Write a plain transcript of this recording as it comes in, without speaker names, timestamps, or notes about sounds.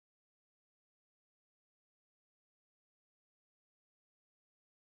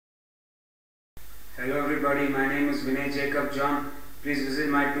everybody, my name is Vinay Jacob John. Please visit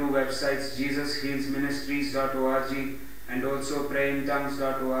my two websites, jesushealsministries.org and also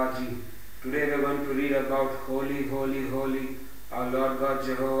prayintongues.org. Today we are going to read about Holy, Holy, Holy, our Lord God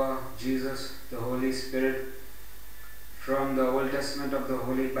Jehovah, Jesus, the Holy Spirit, from the Old Testament of the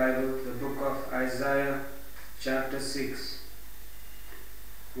Holy Bible, the book of Isaiah, chapter 6,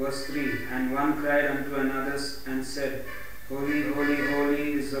 verse 3. And one cried unto another and said, Holy, holy,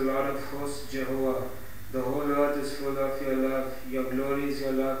 holy is the Lord of hosts, Jehovah. The whole earth is full of your love. Your glory is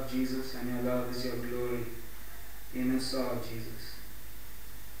your love, Jesus, and your love is your glory in us all, Jesus.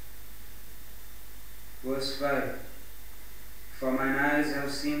 Verse 5. For mine eyes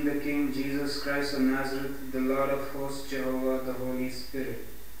have seen the King, Jesus Christ of Nazareth, the Lord of hosts, Jehovah, the Holy Spirit.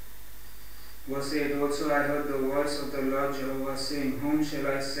 Verse 8. Also I heard the voice of the Lord Jehovah saying, Whom shall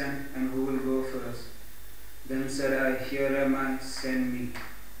I send, and who will go for us? Then said I, Here am I, send me.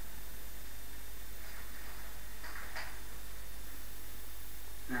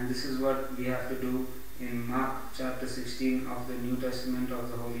 And this is what we have to do in Mark chapter 16 of the New Testament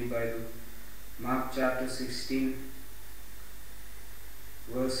of the Holy Bible. Mark chapter 16,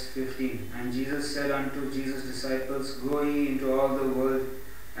 verse 15. And Jesus said unto Jesus' disciples, Go ye into all the world,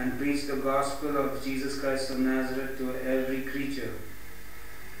 and preach the gospel of Jesus Christ of Nazareth to every creature.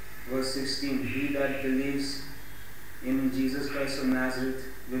 Verse 16. He that believes in Jesus Christ of Nazareth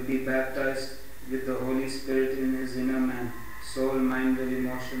will be baptized with the Holy Spirit in his inner man, soul, mind, will,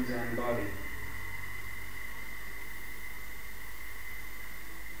 emotions, and body.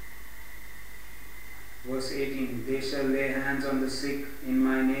 Verse 18. They shall lay hands on the sick in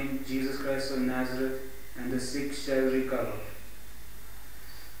my name, Jesus Christ of Nazareth, and the sick shall recover.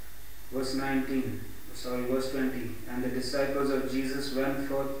 Verse 20. And the disciples of Jesus went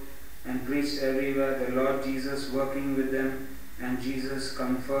forth and preached everywhere, the Lord Jesus working with them, and Jesus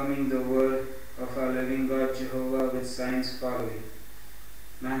confirming the word of our living God Jehovah with signs following.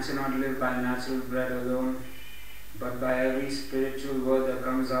 Man shall not live by natural bread alone, but by every spiritual word that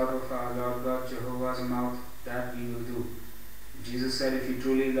comes out of our Lord God Jehovah's mouth, that we will do. Jesus said, if you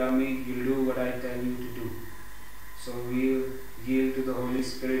truly love me, you'll do what I tell you to do. So we'll yield to the Holy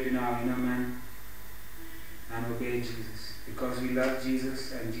Spirit in our inner man and obey Jesus, because we love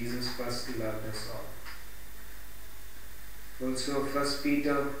Jesus and Jesus first loved us all. Also 1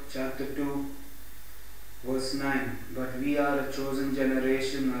 Peter chapter 2 verse 9. But we are a chosen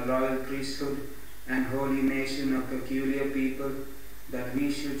generation, a royal priesthood, and holy nation, a peculiar people, that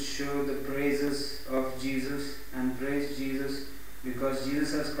we should show the praises of Jesus and praise Jesus, because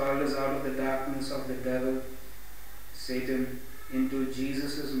Jesus has called us out of the darkness of the devil, Satan, into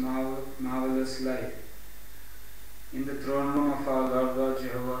Jesus' marvelous light. In the throne room of our Lord God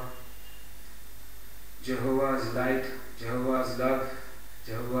Jehovah, Jehovah's light, Jehovah's love,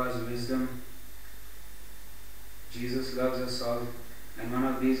 Jehovah's wisdom. Jesus loves us all, and one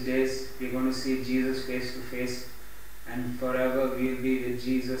of these days we're going to see Jesus face to face, and forever we'll be with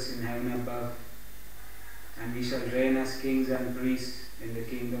Jesus in heaven above, and we shall reign as kings and priests in the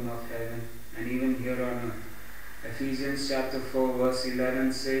kingdom of heaven and even here on earth. Ephesians chapter 4 verse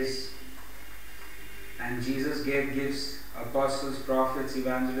 11 says, and Jesus gave gifts, apostles, prophets,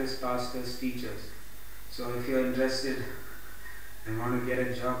 evangelists, pastors, teachers. So if you're interested and want to get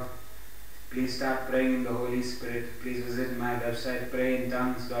a job, please start praying in the Holy Spirit. Please visit my website,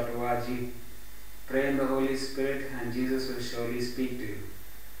 prayintongues.org. Pray in the Holy Spirit and Jesus will surely speak to you.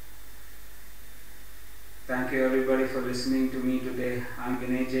 Thank you everybody for listening to me today. I'm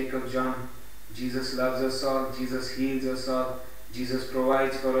Vinay Jacob John. Jesus loves us all. Jesus heals us all. Jesus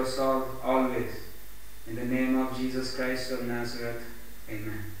provides for us all, always. In the name of Jesus Christ of Nazareth,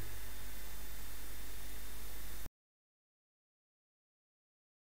 amen.